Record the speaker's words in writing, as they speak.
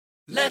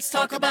Let's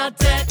talk about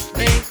debt,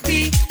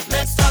 baby.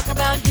 Let's talk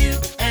about you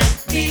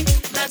and me.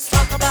 Let's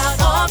talk about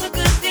all the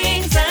good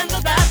things and the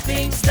bad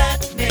things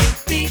that may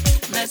be.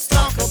 Let's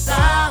talk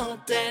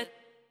about debt.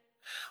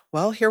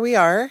 Well, here we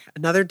are,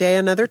 another day,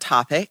 another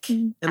topic.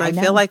 And I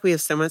feel like we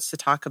have so much to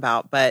talk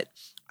about, but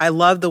I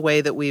love the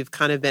way that we've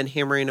kind of been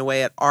hammering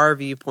away at our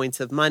viewpoints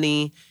of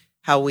money,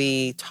 how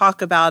we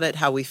talk about it,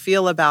 how we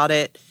feel about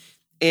it.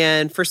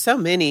 And for so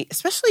many,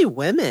 especially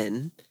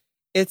women,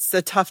 it's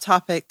a tough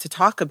topic to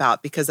talk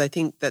about because I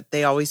think that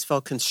they always feel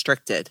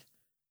constricted,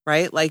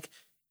 right? Like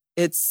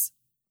it's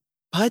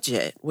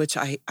budget, which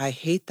I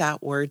hate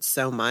that word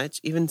so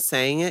much. Even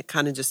saying it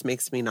kind of just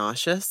makes me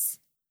nauseous.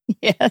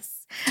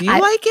 Yes. Do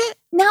you like it?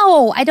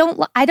 No, I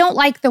don't. I don't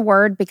like the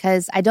word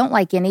because I don't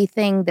like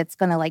anything that's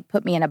going to like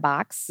put me in a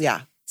box.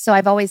 Yeah. So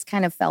I've always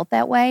kind of felt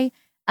that way.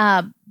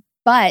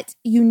 But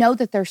you know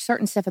that there's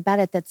certain stuff about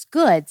it that's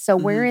good. So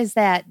where is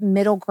that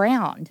middle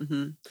ground?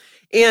 Mm-hmm.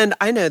 And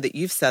I know that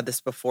you've said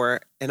this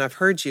before, and I've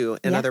heard you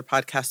in other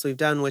podcasts we've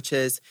done, which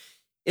is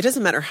it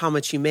doesn't matter how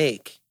much you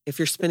make. If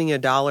you're spending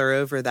 $1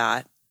 over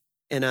that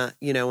in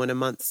a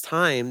month's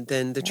time,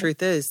 then the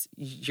truth is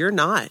you're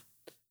not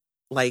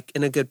like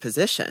in a good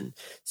position.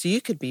 So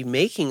you could be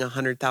making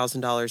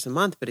 $100,000 a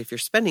month, but if you're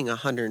spending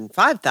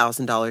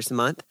 $105,000 a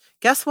month,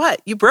 guess what?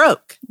 You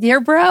broke.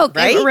 You're broke.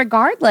 Right?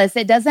 Regardless,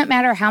 it doesn't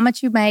matter how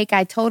much you make.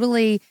 I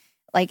totally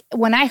like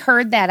when I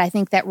heard that, I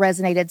think that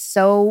resonated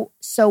so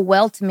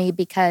well to me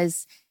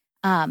because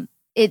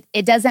it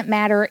doesn't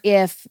matter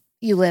if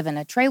you live in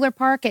a trailer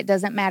park. It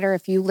doesn't matter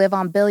if you live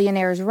on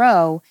Billionaires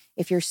Row.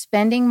 If you're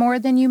spending more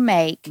than you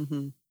make,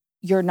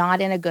 you're not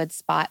in a good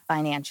spot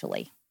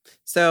financially.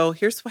 So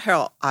here's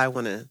how I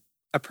want to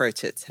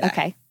approach it today.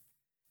 Okay.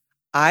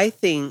 I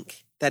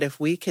think that if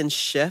we can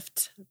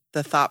shift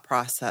the thought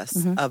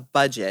process of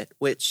budget,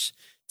 which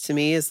to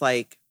me is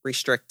like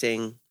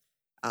restricting,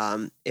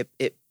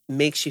 it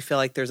makes you feel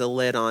like there's a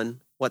lid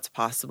on what's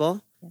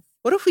possible. Yes.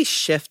 What if we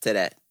shifted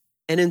it?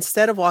 And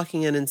instead of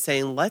walking in and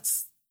saying,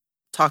 let's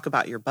talk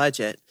about your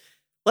budget,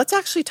 let's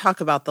actually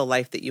talk about the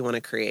life that you want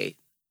to create.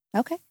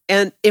 Okay.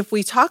 And if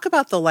we talk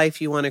about the life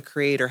you want to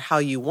create or how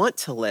you want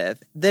to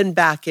live, then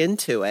back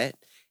into it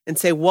and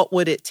say, what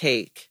would it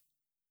take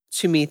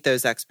to meet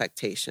those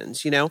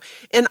expectations,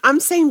 And I'm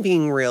saying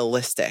being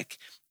realistic.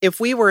 If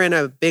we were in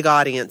a big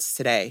audience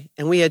today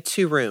and we had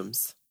 2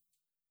 rooms,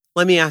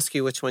 let me ask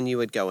you which one you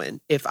would go in.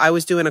 If I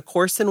was doing a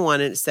course in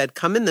one and it said,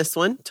 come in this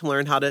one to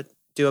learn how to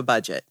do a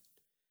budget,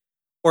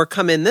 or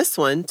come in this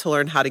one to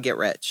learn how to get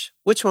rich,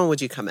 which one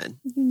would you come in?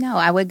 No,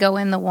 I would go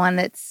in the one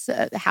that's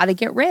how to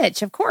get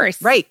rich, of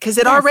course. Right, because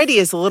it already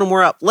is a little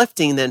more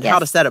uplifting than how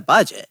to set a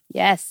budget.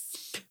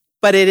 Yes.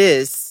 But it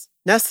is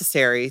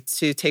necessary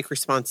to take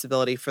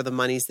responsibility for the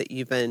monies that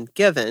you've been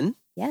given.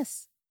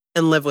 Yes.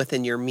 And live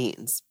within your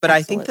means. But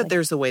I think that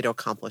there's a way to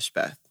accomplish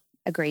both.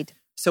 Agreed.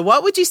 So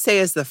what would you say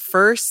is the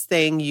first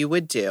thing you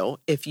would do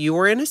if you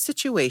were in a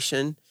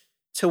situation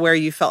to where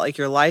you felt like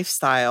your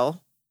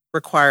lifestyle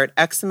required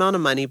X amount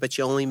of money, but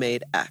you only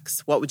made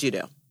X? What would you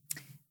do?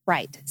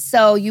 Right.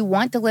 So you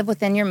want to live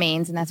within your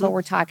means, and that's what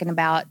we're talking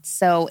about.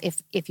 So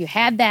if you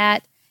had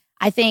that,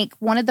 I think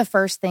one of the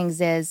first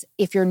things is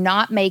if you're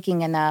not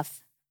making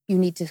enough, you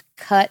need to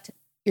cut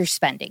your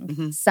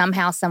spending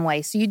somehow, some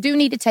way. So you do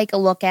need to take a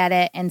look at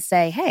it and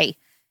say, hey,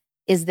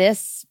 is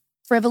this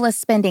frivolous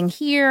spending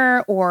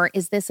here, or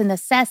is this a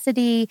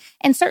necessity?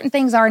 And certain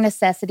things are a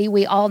necessity.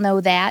 We all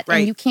know that. Right.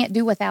 And you can't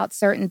do without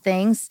certain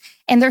things.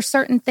 And there's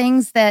certain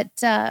things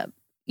that,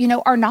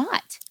 are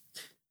not.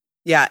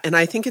 Yeah. And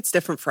I think it's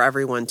different for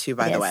everyone too,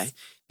 by the way,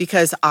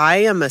 because I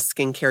am a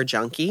skincare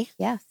junkie.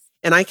 Yes.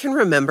 And I can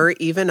remember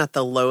even at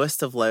the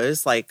lowest of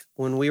lows, like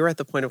when we were at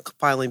the point of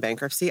filing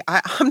bankruptcy,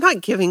 I'm not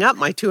giving up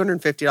my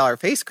 $250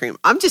 face cream.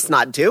 I'm just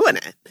not doing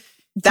it.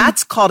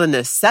 That's called a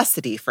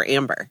necessity for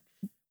Amber.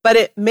 But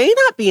it may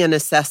not be a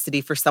necessity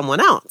for someone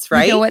else,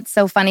 right? You know what's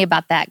so funny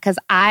about that? Because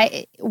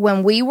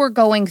when we were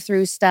going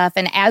through stuff,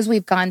 and as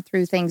we've gone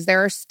through things,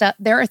 there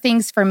are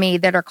things for me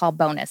that are called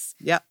bonus.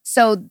 Yep.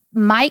 So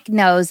Mike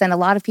knows, and a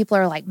lot of people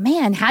are like,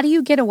 "Man, how do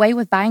you get away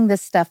with buying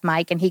this stuff,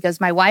 Mike?" And he goes,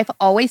 "My wife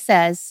always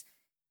says,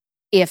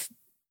 if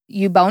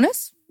you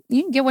bonus,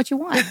 you can get what you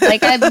want.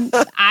 Like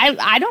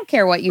I don't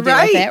care what you do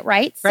with it,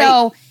 right?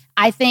 So."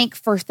 I think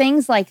for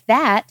things like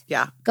that,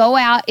 go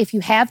out. If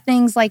you have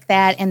things like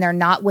that and they're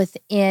not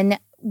within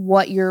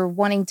what you're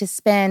wanting to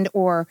spend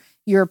or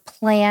your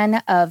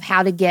plan of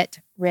how to get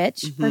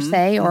rich, per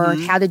se, or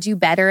how to do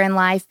better in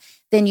life,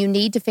 then you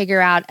need to figure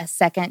out a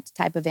second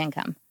type of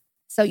income.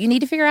 So you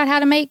need to figure out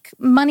how to make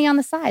money on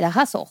the side, a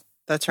hustle.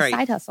 That's right. A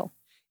side hustle.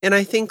 And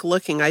I think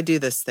I do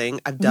this thing.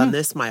 I've done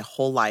this my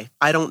whole life.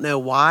 I don't know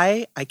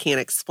why. I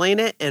can't explain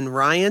it. And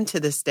Ryan to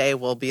this day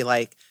will be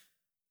like,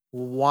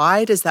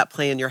 why does that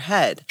play in your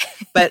head?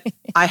 But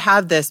I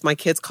have this, my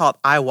kids call it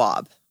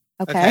IWOB.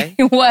 Okay.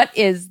 What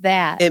is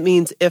that? It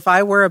means if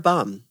I were a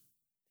bum.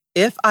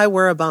 If I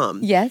were a bum.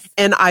 Yes.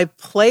 And I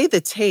play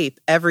the tape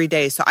every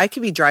day. So I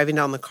could be driving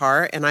down the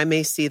car and I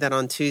may see that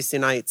on Tuesday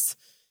nights,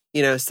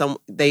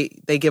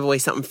 they give away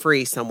something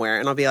free somewhere.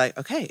 And I'll be like,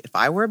 okay, if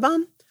I were a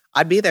bum,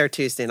 I'd be there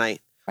Tuesday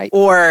night. Right.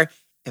 Or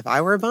if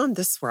I were a bum,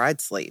 this is where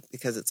I'd sleep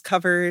because it's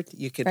covered.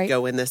 You could Right.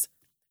 go in this.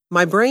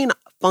 My brain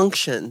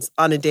functions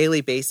on a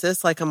daily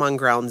basis like I'm on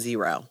ground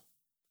zero.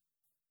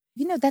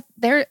 You know, that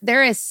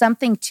there is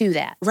something to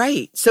that.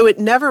 Right. So it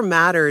never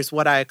matters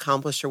what I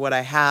accomplish or what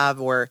I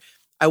have, or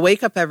I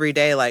wake up every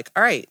day like,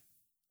 all right,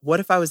 what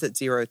if I was at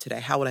zero today?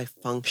 How would I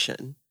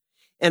function?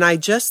 And I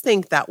just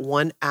think that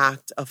one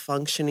act of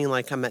functioning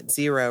like I'm at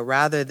zero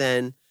rather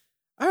than,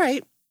 all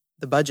right,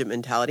 the budget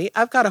mentality,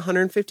 I've got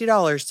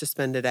 $150 to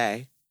spend a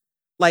day.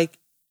 Like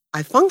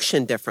I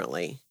function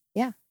differently.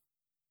 Yeah.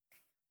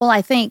 Well,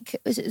 I think,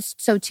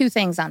 so two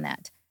things on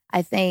that.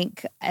 I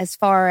think as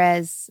far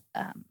as,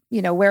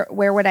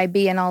 where would I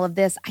be in all of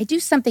this? I do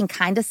something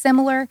kind of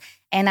similar,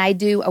 and I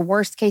do a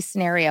worst case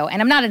scenario.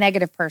 And I'm not a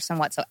negative person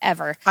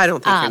whatsoever. I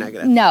don't think you're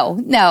negative.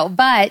 No.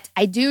 But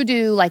I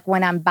do like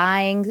when I'm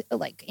buying,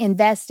 like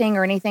investing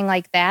or anything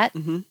like that,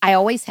 I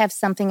always have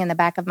something in the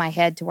back of my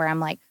head to where I'm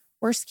like,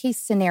 worst case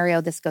scenario,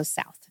 this goes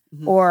south.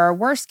 Or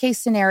worst case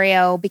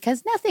scenario,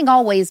 because nothing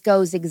always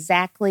goes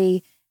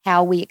exactly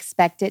how we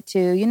expect it to.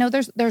 You know,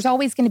 there's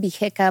always going to be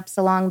hiccups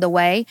along the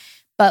way.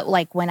 But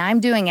like when I'm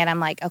doing it, I'm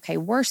like, okay,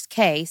 worst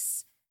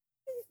case,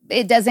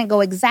 it doesn't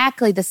go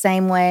exactly the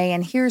same way.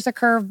 And here's a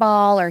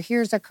curveball or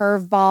here's a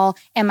curveball.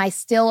 Am I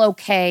still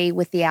okay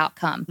with the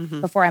outcome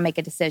before I make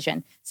a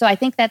decision? So I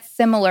think that's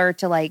similar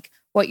to like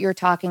what you're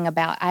talking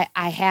about. I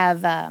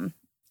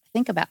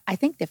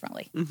think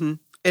differently.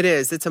 It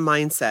is. It's a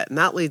mindset. And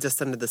that leads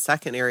us into the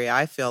second area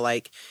I feel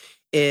like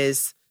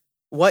is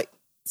what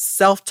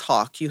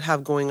self-talk you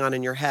have going on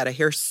in your head. I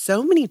hear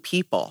so many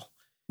people,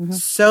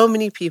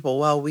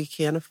 well, we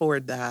can't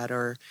afford that.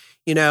 Or,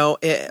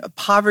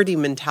 poverty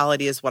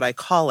mentality is what I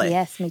call it.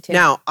 Yes, me too.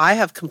 Now, I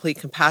have complete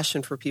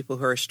compassion for people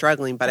who are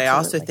struggling, but Absolutely. I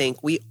also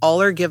think we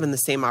all are given the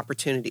same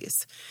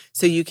opportunities.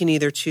 So you can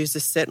either choose to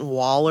sit and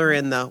waller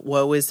in the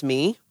woe is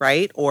me,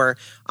 right? Or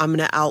I'm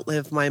going to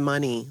outlive my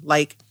money.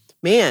 Like,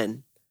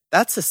 man,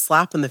 that's a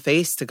slap in the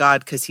face to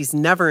God because he's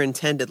never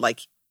intended,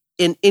 like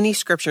in any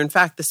scripture. In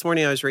fact, this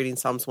morning I was reading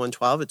Psalms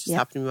 112. It just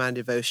happened to be my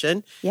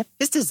devotion. Yep.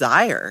 His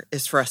desire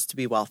is for us to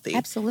be wealthy.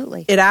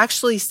 Absolutely. It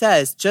actually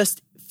says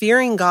just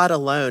fearing God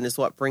alone is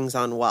what brings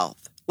on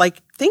wealth.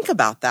 Like, think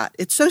about that.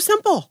 It's so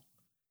simple.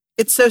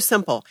 It's so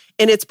simple.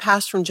 And it's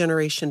passed from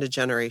generation to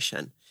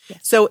generation.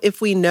 Yes. So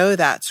if we know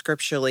that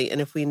scripturally,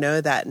 and if we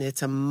know that, and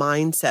it's a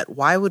mindset,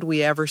 why would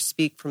we ever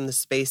speak from the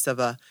space of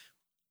a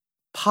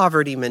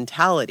poverty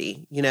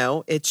mentality?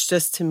 It's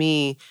just, to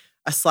me,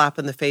 a slap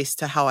in the face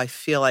to how I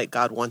feel like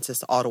God wants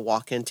us all to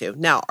walk into.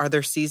 Now, are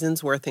there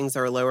seasons where things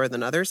are lower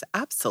than others?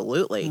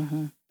 Absolutely.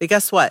 But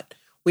guess what?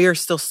 We are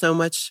still so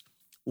much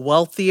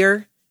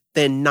wealthier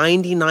than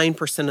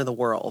 99% of the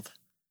world.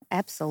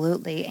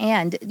 Absolutely.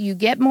 And you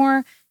get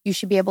more, you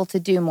should be able to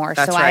do more.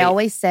 That's so right. I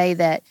always say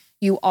that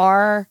you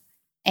are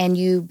and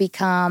you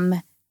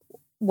become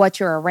what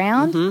you're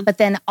around, but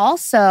then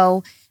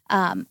also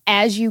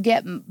as you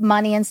get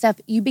money and stuff,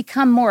 you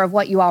become more of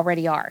what you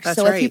already are. That's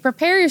so right. if you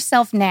prepare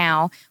yourself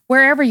now,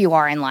 wherever you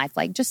are in life,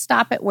 like just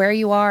stop at where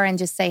you are and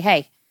just say,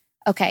 hey,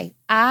 okay,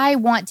 I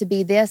want to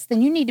be this,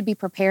 then you need to be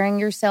preparing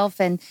yourself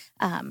and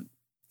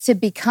to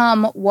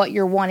become what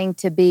you're wanting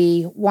to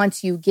be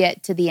once you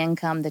get to the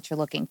income that you're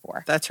looking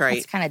for. That's right.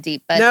 It's kind of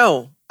deep. But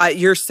no,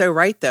 you're so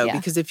right, though, Yeah.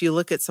 because if you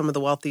look at some of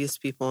the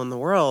wealthiest people in the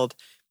world,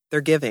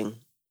 they're giving.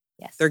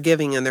 Yes. They're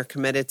giving and they're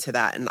committed to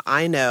that. And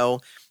I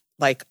know,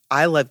 like,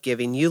 I love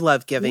giving, you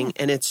love giving,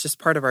 and it's just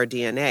part of our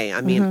DNA.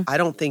 I mean, I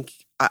don't think,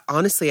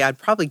 honestly, I'd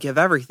probably give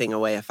everything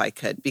away if I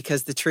could,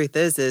 because the truth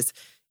is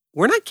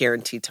we're not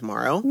guaranteed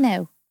tomorrow.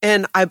 No.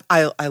 And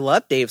I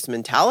love Dave's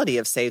mentality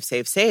of save,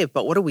 save, save.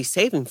 But what are we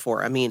saving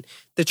for? I mean,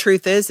 the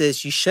truth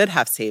is you should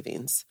have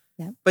savings,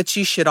 but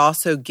you should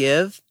also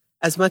give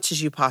as much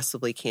as you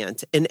possibly can.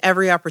 In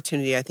every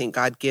opportunity, I think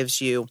God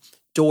gives you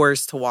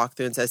doors to walk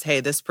through and says,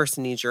 hey, this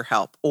person needs your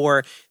help,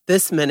 or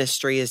this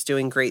ministry is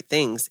doing great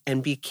things,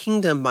 and be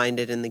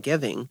kingdom-minded in the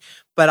giving.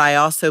 But I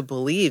also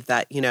believe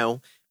that,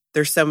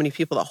 there's so many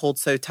people that hold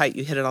so tight,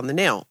 you hit it on the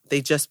nail.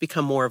 They just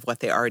become more of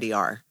what they already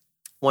are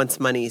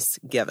once money's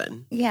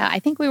given. Yeah, I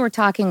think we were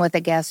talking with a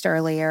guest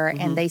earlier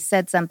and they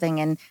said something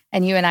and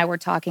you and I were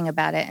talking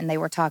about it, and they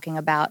were talking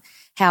about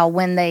how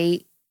when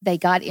they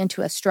got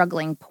into a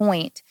struggling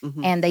point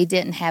and they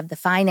didn't have the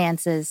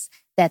finances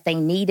that they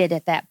needed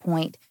at that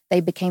point, they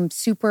became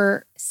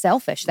super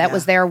selfish. That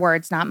was their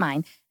words, not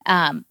mine.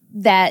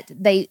 That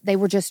they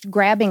were just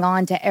grabbing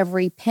on to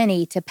every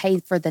penny to pay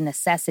for the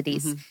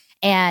necessities.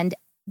 And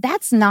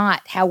that's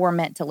not how we're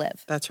meant to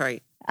live. That's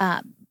right.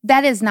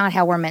 That is not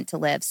how we're meant to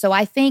live. So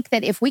I think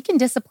that if we can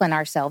discipline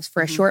ourselves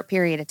for a short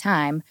period of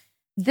time,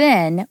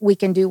 then we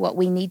can do what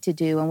we need to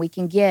do, and we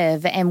can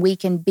give, and we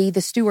can be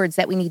the stewards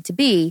that we need to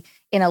be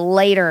in a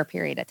later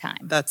period of time.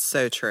 That's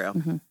so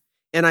true.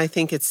 And I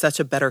think it's such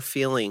a better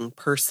feeling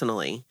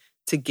personally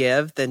to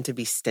give than to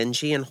be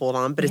stingy and hold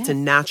on. But it's a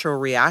natural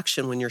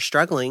reaction when you're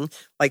struggling.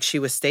 Like she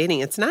was stating,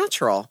 it's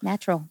natural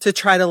to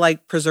try to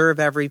like preserve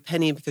every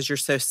penny because you're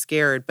so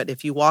scared. But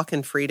if you walk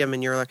in freedom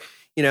and you're like,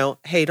 you know,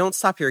 hey, don't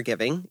stop your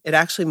giving. It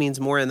actually means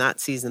more in that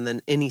season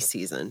than any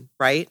season,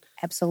 right?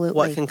 Absolutely.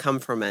 What can come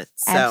from it.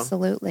 So,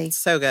 absolutely. It's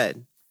so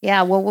good.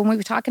 Yeah. Well, when we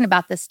were talking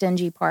about the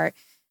stingy part,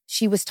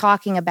 she was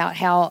talking about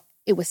how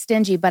it was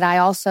stingy, but I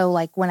also,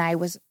 like, when I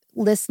was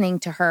listening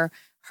to her,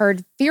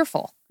 heard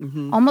fearful,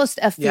 almost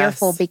a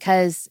fearful,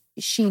 because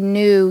she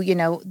knew, you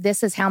know,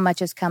 this is how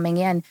much is coming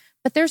in.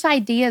 But there's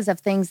ideas of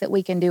things that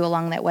we can do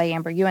along that way.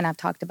 Amber, you and I've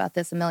talked about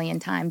this a million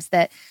times,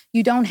 that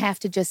you don't have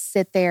to just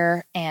sit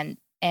there and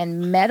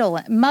muddle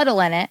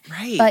in it,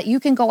 right? But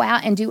you can go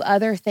out and do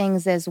other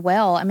things as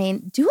well. I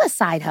mean, do a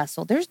side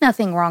hustle. There's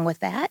nothing wrong with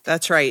that.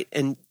 That's right.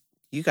 And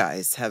you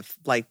guys have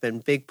like been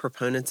big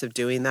proponents of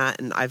doing that.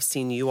 And I've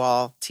seen you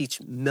all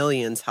teach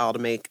millions how to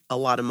make a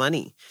lot of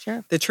money.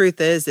 Sure. The truth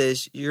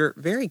is you're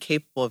very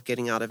capable of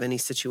getting out of any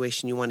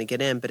situation you want to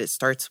get in, but it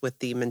starts with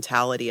the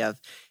mentality of,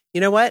 you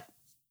know what?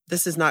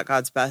 This is not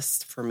God's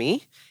best for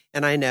me.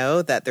 And I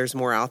know that there's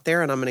more out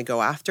there and I'm going to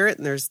go after it.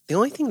 And the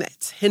only thing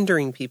that's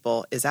hindering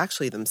people is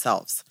actually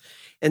themselves.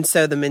 And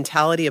so the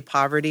mentality of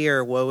poverty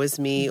or woe is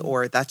me,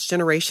 or that's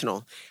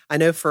generational. I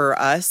know for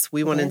us,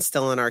 we want to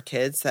instill in our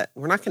kids that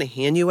we're not going to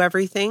hand you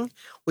everything.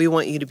 We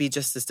want you to be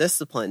just as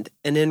disciplined.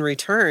 And in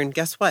return,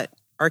 guess what?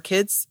 Our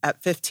kids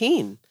at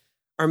 15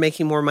 are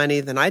making more money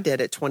than I did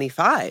at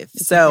 25.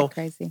 So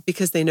crazy.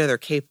 Because they know they're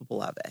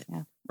capable of it.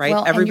 Yeah. Right?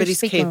 Well,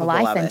 everybody's and you're capable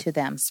life of it. into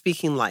them.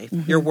 Speaking life.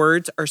 Your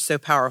words are so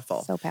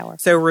powerful. So powerful.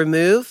 So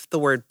remove the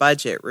word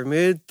budget.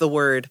 Remove the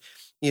word,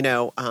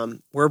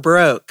 we're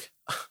broke.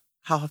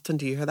 How often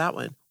do you hear that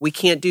one? We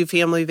can't do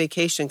family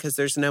vacation because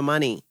there's no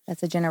money.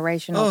 That's a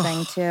generational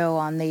thing too,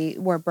 on the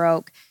we're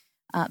broke.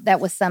 That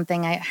was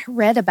something I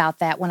read about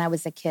that when I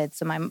was a kid.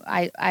 So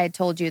I had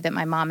told you that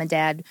my mom and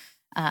dad,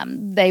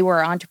 they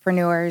were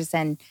entrepreneurs,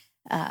 and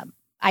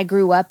I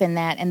grew up in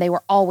that, and they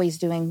were always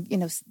doing,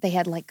 they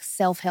had like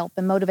self-help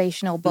and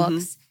motivational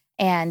books,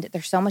 and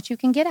there's so much you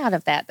can get out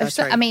of that. That's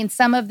right. I mean,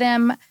 some of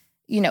them,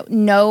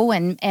 know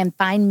and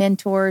find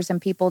mentors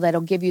and people that'll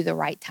give you the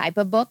right type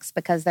of books,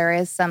 because there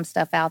is some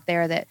stuff out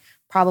there that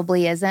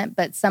probably isn't,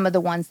 but some of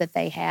the ones that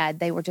they had,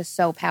 they were just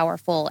so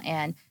powerful.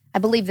 And I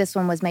believe this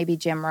one was maybe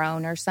Jim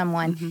Rohn or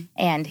someone,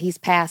 and he's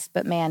passed,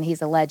 but man,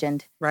 he's a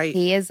legend. Right.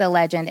 He is a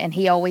legend. And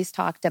he always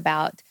talked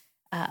about,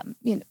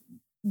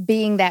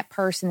 being that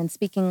person and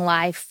speaking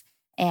life.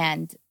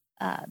 And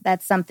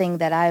that's something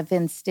that I've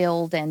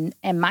instilled, and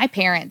my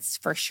parents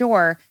for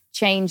sure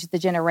changed the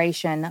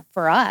generation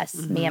for us,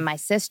 me and my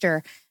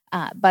sister.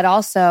 But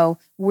also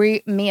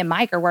me and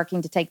Mike are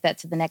working to take that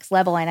to the next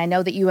level. And I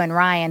know that you and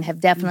Ryan have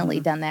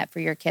definitely done that for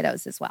your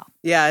kiddos as well.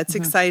 Yeah, it's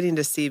exciting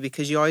to see,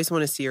 because you always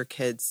want to see your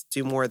kids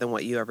do more than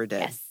what you ever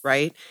did,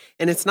 right?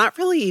 And it's not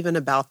really even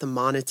about the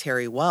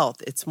monetary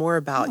wealth. It's more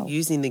about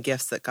using the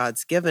gifts that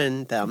God's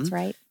given them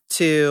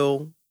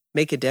to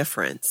make a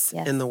difference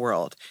in the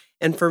world.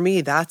 And for me,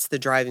 that's the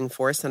driving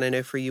force. And I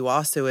know for you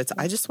also, it's,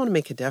 I just want to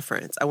make a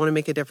difference. I want to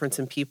make a difference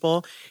in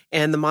people,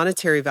 and the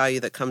monetary value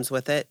that comes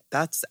with it,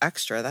 that's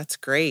extra. That's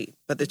great.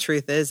 But the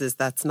truth is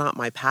that's not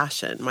my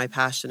passion. My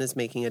passion is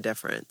making a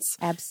difference.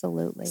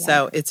 Absolutely.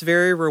 So it's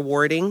very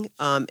rewarding.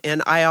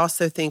 And I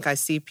also think I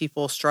see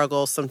people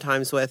struggle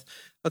sometimes with,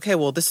 okay,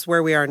 well, this is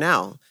where we are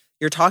now.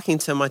 You're talking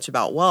so much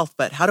about wealth,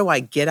 but how do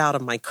I get out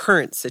of my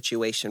current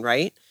situation,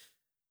 right?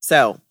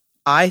 So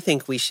I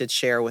think we should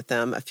share with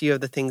them a few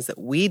of the things that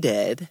we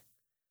did,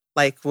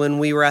 like when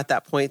we were at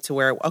that point to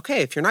where,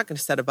 okay, if you're not going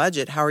to set a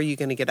budget, how are you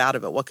going to get out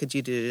of it? What could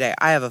you do today?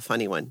 I have a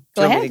funny one.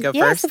 Do you want me to go first?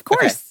 Yes, of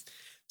course. Okay.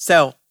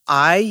 So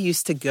I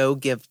used to go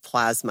give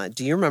plasma.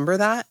 Do you remember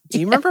that?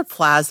 Do you remember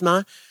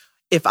plasma?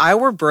 If I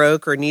were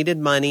broke or needed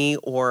money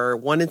or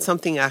wanted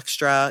something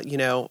extra,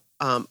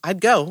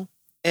 I'd go,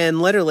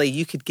 and literally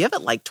you could give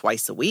it like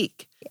twice a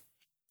week.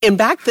 And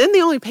back then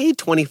they only paid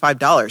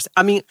 $25.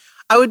 I mean,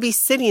 I would be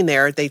sitting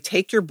there. They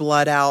take your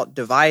blood out,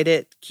 divide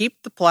it,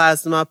 keep the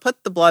plasma,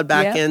 put the blood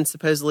back in.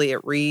 Supposedly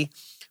it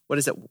what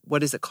is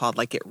it called?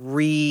 Like it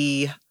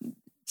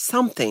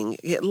something.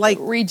 Like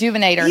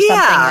rejuvenate or something,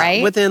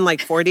 right? Within like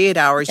 48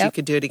 hours, you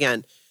could do it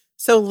again.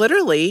 So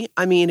literally,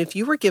 I mean, if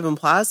you were given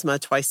plasma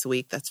twice a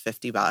week, that's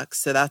 $50.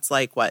 So that's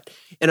like what?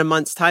 In a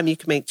month's time, you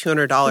can make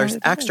 $200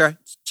 extra.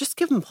 Just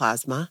give them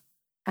plasma.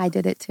 I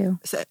did it too.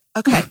 So,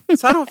 okay.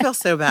 So I don't feel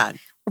so bad.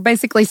 We're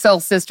basically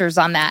soul sisters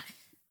on that.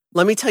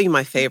 Let me tell you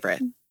my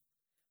favorite.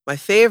 My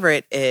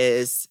favorite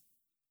is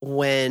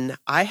when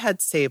I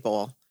had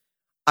Sable,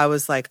 I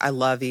was like, I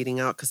love eating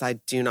out because I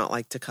do not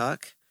like to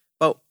cook.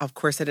 But of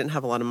course, I didn't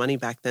have a lot of money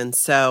back then.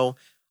 So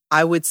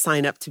I would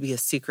sign up to be a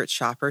secret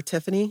shopper,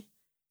 Tiffany.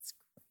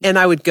 And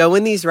I would go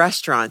in these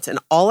restaurants, and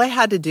all I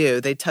had to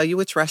do, they'd tell you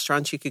which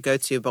restaurants you could go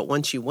to. But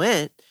once you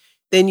went,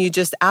 then you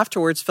just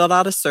afterwards filled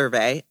out a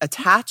survey,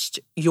 attached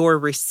your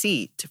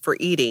receipt for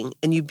eating,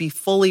 and you'd be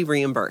fully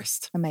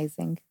reimbursed.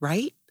 Amazing.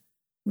 Right?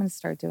 I'm going to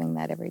start doing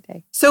that every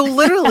day. So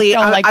literally,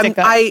 I think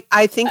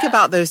I think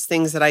about those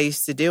things that I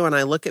used to do, and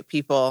I look at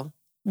people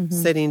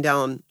sitting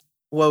down,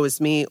 woe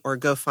is me, or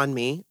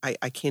GoFundMe.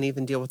 I can't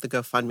even deal with the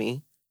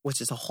GoFundMe,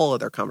 which is a whole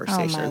other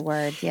conversation. Oh, my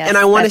word. Yes, and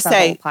I want to that's a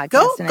say, whole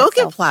go podcast in get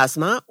itself.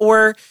 plasma,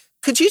 or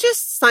could you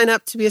just sign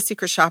up to be a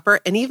secret shopper?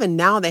 And even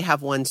now they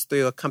have ones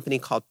through a company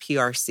called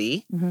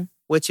PRC,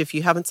 which if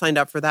you haven't signed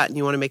up for that and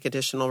you want to make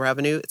additional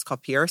revenue, it's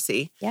called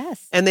PRC.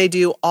 Yes. And they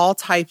do all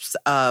types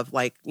of,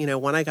 like,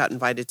 one I got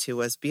invited to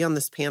was be on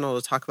this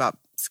panel to talk about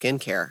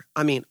skincare.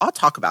 I mean, I'll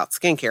talk about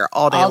skincare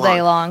all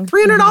day long.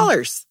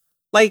 $300.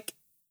 Like,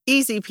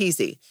 easy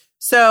peasy.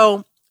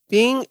 So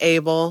being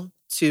able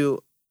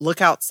to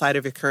look outside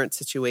of your current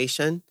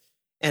situation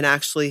and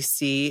actually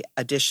see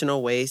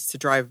additional ways to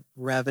drive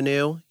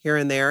revenue here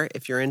and there.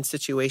 If you're in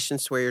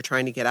situations where you're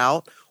trying to get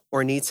out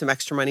or need some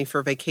extra money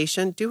for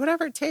vacation, do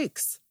whatever it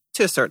takes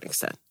to a certain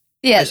extent.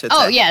 Yes.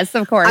 Oh, say. yes,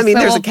 of course. I mean,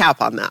 So there's we'll- a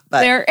cap on that, but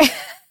there.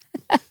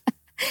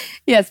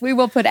 Yes, we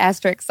will put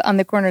asterisks on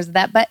the corners of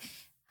that. But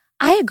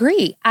I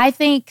agree. I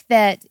think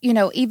that,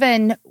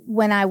 even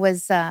when I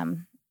was,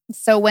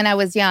 when I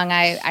was young,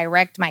 I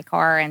wrecked my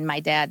car and my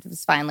dad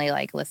was finally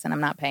like, listen,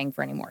 I'm not paying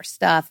for any more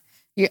stuff.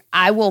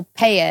 I will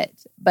pay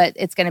it, but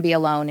it's going to be a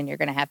loan and you're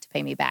going to have to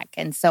pay me back.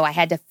 And so I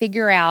had to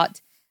figure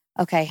out,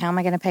 okay, how am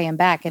I going to pay him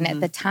back? And at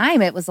the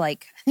time it was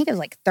like, I think it was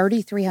like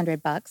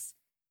 $3,300.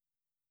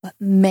 But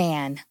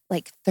man,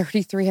 like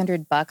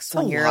 $3,300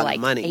 when you're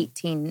like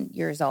 18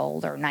 years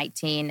old or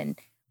 19, and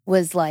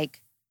was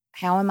like,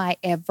 how am I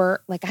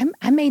ever, like,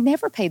 I may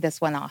never pay this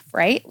one off,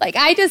 right? Like,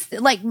 I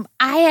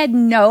had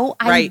no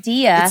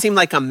idea. It seemed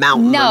like a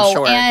mountain, No,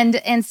 I'm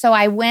sure. and so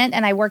I went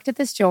and I worked at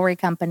this jewelry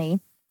company.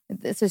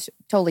 This is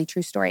totally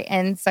true story.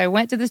 And so I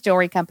went to this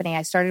jewelry company.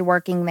 I started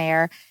working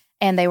there,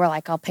 and they were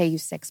like, I'll pay you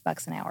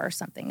 $6 an hour or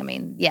something. I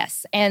mean,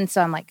 yes. And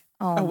so I'm like,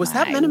 oh, was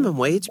that minimum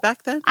wage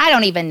back then? I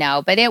don't even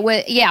know, but it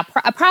was,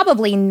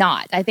 probably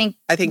not. I think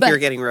you're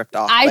getting ripped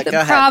off. I Go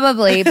ahead.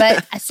 probably,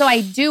 but so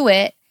I do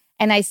it,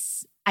 and I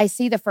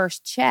see the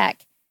first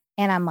check,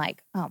 and I'm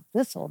like, oh,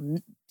 this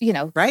will,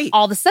 Right.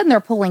 All of a sudden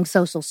they're pulling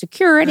Social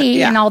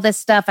Security and all this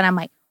stuff, and I'm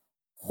like,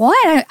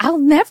 what? I'll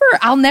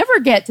never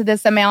get to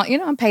this amount.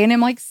 I'm paying him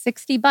like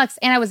 $60,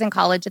 and I was in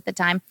college at the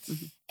time,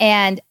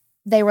 and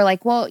they were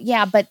like, well,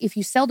 yeah, but if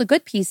you sell the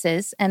good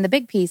pieces and the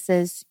big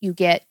pieces, you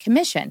get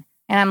commission.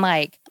 And I'm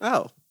like,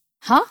 oh,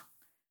 huh?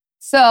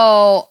 So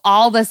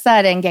all of a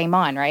sudden, game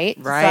on, right?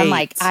 Right. So I'm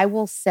like, I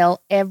will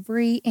sell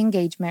every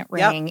engagement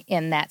ring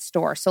in that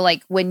store. So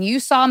like when you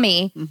saw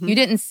me, you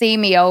didn't see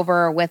me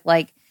over with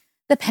like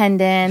the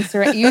pendants,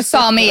 or you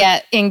saw me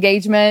at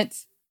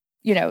engagement,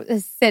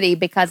 city,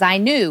 because I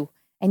knew,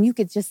 and you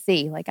could just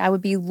see, like, I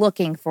would be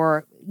looking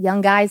for young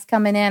guys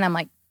coming in. I'm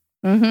like,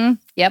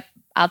 yep,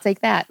 I'll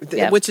take that.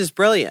 Yep. Which is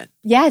brilliant.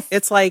 Yes.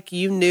 It's like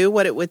you knew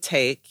what it would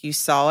take. You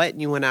saw it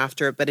and you went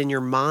after it. But in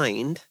your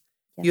mind,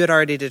 you had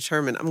already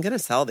determined, I'm going to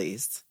sell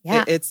these.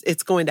 Yeah.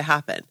 It's going to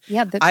happen.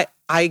 Yeah.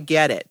 I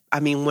get it. I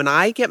mean, when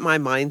I get my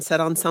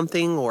mindset on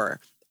something or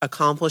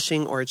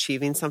accomplishing or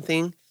achieving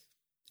something,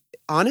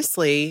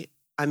 honestly,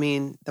 I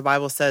mean, the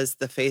Bible says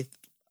the faith,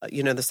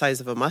 the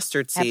size of a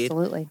mustard seed.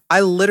 Absolutely.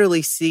 I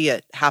literally see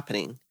it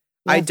happening.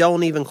 Yes. I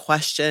don't even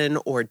question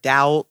or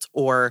doubt,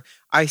 or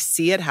I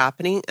see it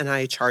happening and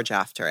I charge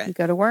after it. You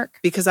go to work.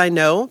 Because I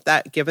know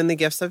that given the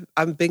gifts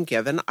I've been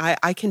given,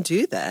 I can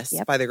do this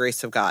by the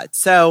grace of God.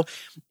 So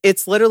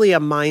it's literally a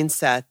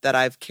mindset that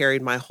I've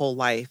carried my whole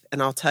life.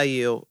 And I'll tell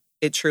you,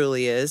 it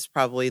truly is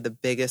probably the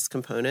biggest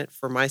component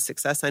for my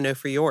success. I know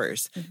for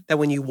yours, that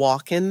when you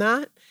walk in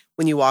that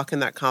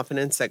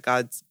confidence that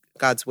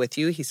God's with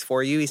you, He's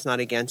for you, He's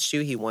not against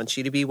you, He wants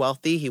you to be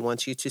wealthy, He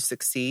wants you to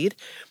succeed,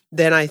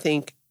 then I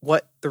think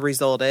what the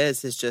result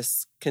is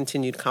just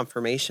continued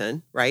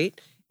confirmation, right?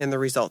 And the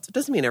results. It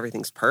doesn't mean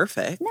everything's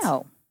perfect.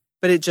 No.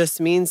 But it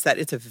just means that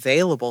it's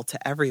available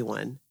to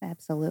everyone.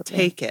 Absolutely.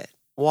 Take it,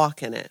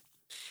 walk in it.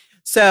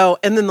 So,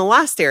 and then the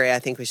last area I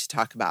think we should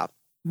talk about,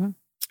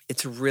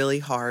 it's really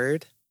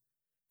hard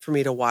for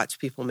me to watch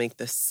people make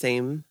the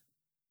same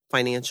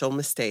financial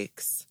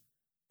mistakes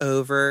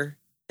over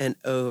and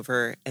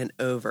over and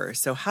over.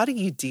 So how do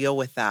you deal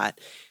with that?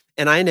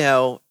 And I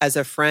know as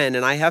a friend,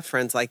 and I have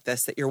friends like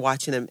this, that you're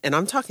watching them, and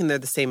I'm talking they're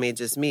the same age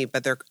as me,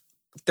 but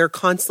they're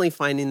constantly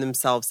finding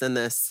themselves in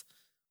this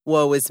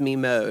woe is me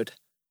mode.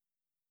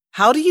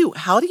 How do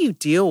you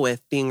deal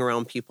with being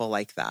around people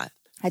like that?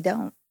 I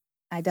don't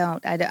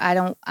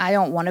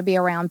want to be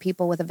around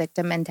people with a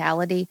victim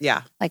mentality.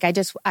 Yeah. Like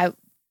it's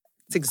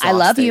exhausting.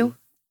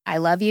 I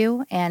love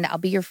you, and I'll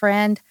be your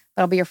friend,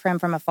 but I'll be your friend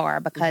from afar,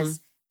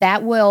 because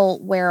that will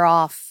wear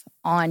off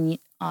on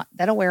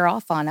that'll wear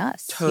off on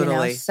us.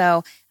 Totally.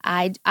 So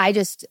I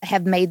just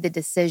have made the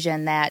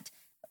decision that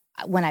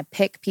when I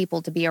pick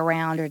people to be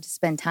around or to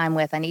spend time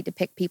with, I need to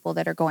pick people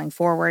that are going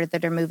forward,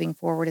 that are moving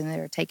forward, and that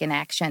are taking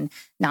action,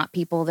 not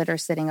people that are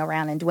sitting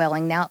around and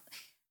dwelling. Now,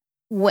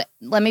 let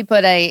me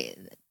put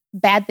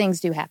bad things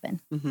do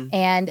happen,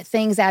 and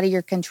things out of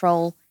your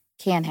control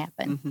can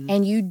happen.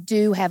 And you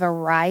do have a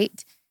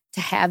right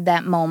to have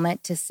that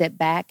moment to sit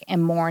back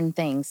and mourn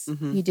things.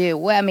 You do.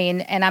 Well, I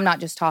mean, and I'm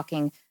not just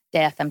talking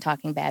death, I'm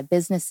talking bad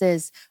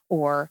businesses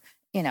or,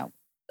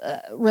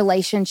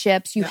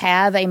 relationships, you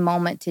have a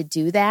moment to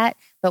do that.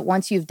 But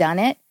once you've done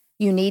it,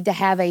 you need to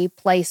have a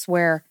place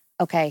where,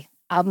 okay,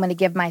 I'm going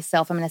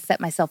to set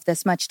myself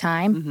this much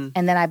time,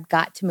 and then I've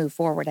got to move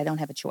forward. I don't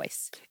have a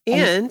choice.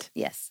 And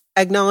yes,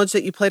 acknowledge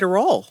that you played a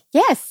role.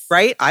 Yes.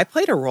 Right? I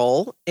played a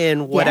role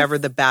in whatever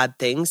the bad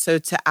thing. So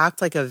to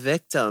act like a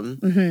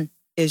victim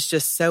is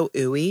just so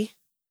ooey.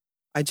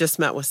 I just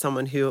met with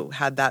someone who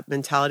had that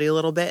mentality a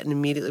little bit, and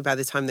immediately by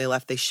the time they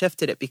left, they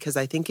shifted it, because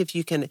I think if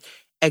you can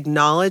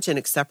acknowledge and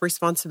accept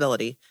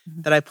responsibility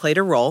that I played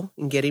a role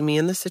in getting me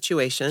in the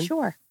situation.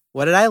 Sure.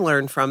 What did I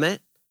learn from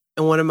it?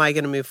 And what am I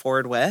going to move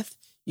forward with?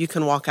 You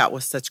can walk out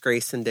with such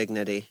grace and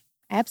dignity.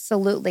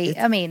 Absolutely.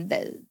 I mean,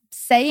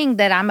 saying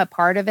that I'm a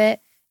part of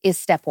it is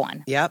step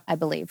one. Yep. I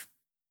believe.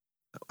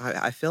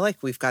 I feel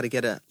like we've got to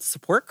get a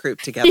support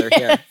group together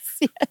here.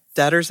 Yes.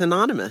 Debtors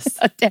Anonymous.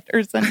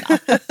 Debtors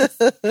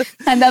Anonymous.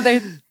 Another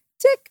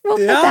tick. We'll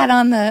put that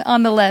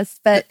on the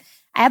list. But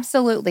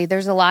absolutely,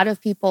 there's a lot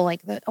of people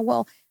like that. Oh,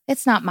 well,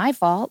 it's not my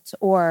fault,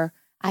 or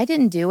I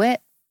didn't do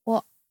it.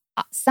 Well,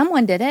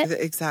 someone did it.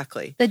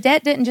 Exactly. The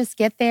debt didn't just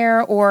get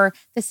there, or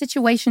the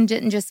situation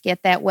didn't just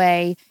get that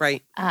way.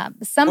 Right.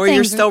 Or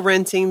you're still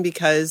renting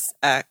because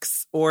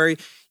X, or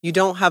you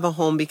don't have a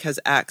home because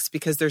X,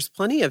 because there's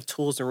plenty of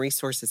tools and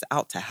resources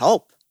out to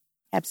help.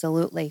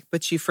 Absolutely.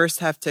 But you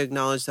first have to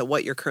acknowledge that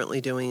what you're currently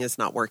doing is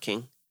not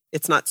working.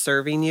 It's not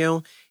serving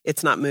you.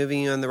 It's not moving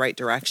you in the right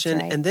direction.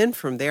 Right. And then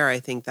from there, I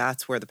think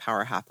that's where the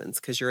power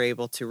happens, because you're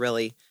able to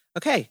really,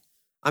 okay,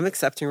 I'm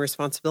accepting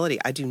responsibility.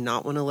 I do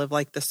not want to live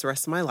like this the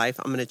rest of my life.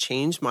 I'm going to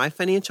change my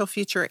financial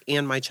future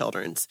and my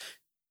children's.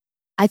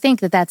 I think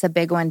that that's a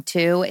big one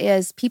too,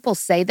 is people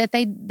say that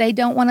they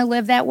don't want to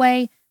live that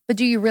way, but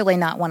do you really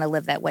not want to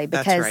live that way?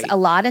 Because a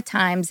lot of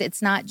times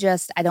it's not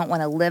just, I don't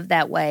want to live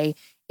that way.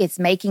 It's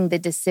making the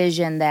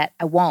decision that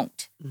I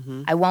won't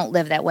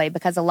live that way,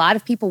 because a lot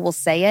of people will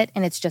say it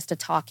and it's just a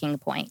talking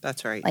point.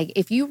 That's right. Like,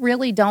 if you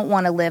really don't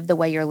want to live the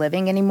way you're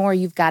living anymore,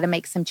 you've got to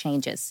make some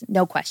changes.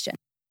 No question.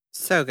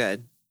 So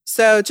good.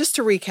 So just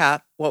to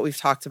recap what we've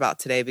talked about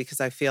today, because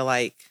I feel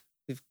like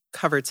we've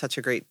covered such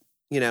a great,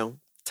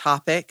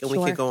 topic, and we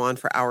could go on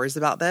for hours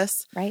about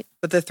this. Right.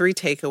 But the 3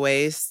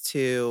 takeaways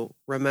to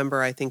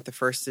remember, I think the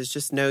first is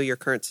just know your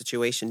current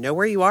situation. Know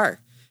where you are.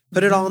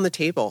 Put it all on the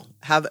table.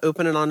 Have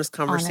open and honest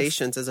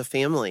conversations as a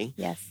family.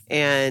 Yes.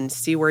 And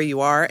see where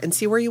you are and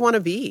see where you want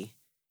to be.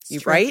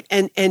 Right?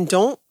 And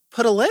don't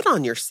put a lid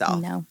on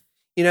yourself. No.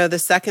 The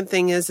second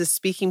thing is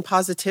speaking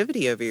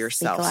positivity over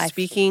yourself.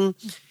 Speaking,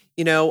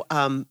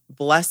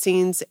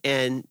 blessings,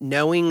 and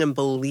knowing and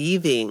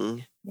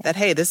believing that,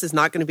 hey, this is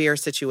not going to be our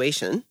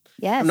situation.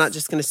 Yes. I'm not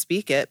just going to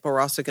speak it, but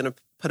we're also going to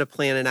put a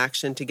plan in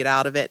action to get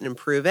out of it and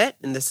improve it.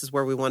 And this is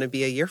where we want to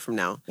be a year from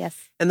now.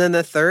 Yes. And then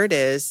the third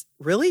is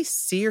really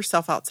see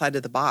yourself outside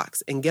of the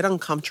box and get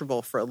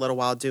uncomfortable for a little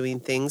while doing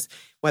things,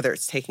 whether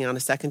it's taking on a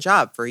second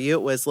job. For you,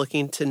 it was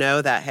looking to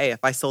know that, hey, if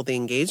I sold the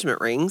engagement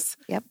rings,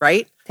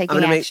 right?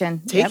 Taking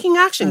action. Taking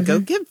action. Go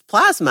give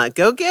plasma.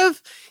 Go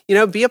give,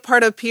 be a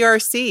part of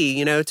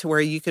PRC, to where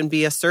you can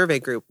be a survey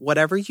group,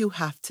 whatever you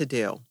have to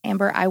do.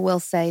 Amber, I will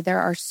say there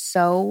are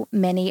so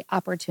many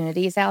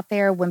opportunities out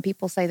there. When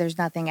people say there's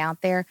nothing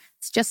out there,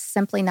 it's just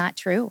simply not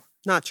true.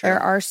 Not true. There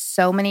are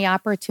so many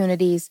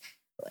opportunities.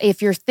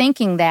 If you're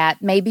thinking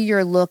that, maybe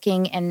you're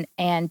looking and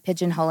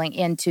pigeonholing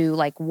into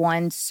like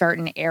one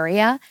certain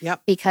area.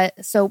 Yep.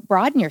 So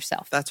broaden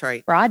yourself. That's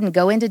right.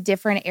 Go into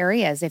different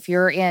areas. If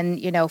you're in,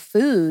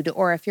 food,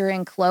 or if you're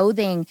in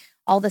clothing,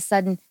 all of a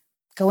sudden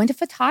go into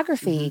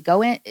photography.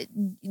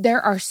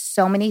 There are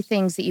so many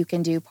things that you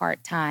can do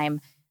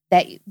part-time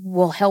that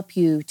will help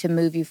you to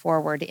move you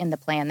forward in the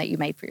plan that you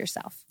made for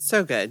yourself.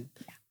 So good.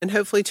 Yeah. And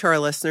hopefully to our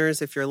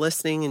listeners, if you're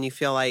listening and you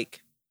feel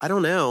like, I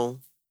don't know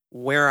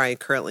where I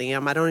currently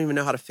am, I don't even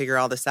know how to figure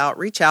all this out,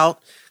 reach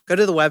out, go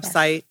to the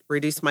website,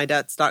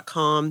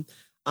 reducemydebts.com,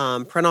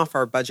 print off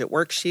our budget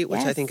worksheet,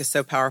 which I think is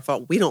so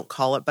powerful. We don't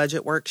call it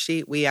budget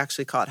worksheet. We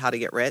actually call it How to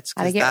Get Rich.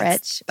 How to Get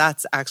Rich.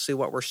 That's actually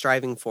what we're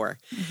striving for.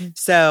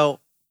 So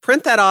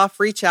print that off,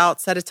 reach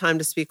out, set a time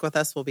to speak with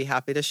us. We'll be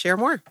happy to share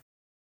more.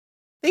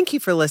 Thank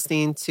you for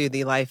listening to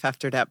the Life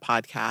After Debt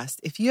podcast.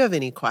 If you have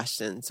any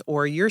questions,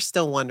 or you're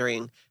still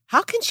wondering,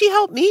 how can she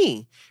help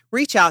me?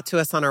 Reach out to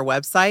us on our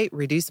website,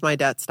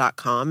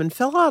 reducemydebts.com, and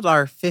fill out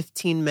our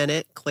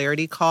 15-minute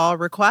clarity call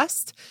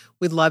request.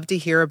 We'd love to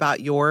hear about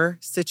your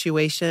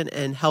situation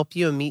and help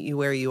you and meet you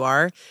where you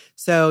are.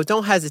 So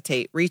don't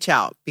hesitate. Reach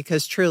out,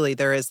 because truly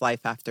there is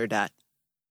life after debt.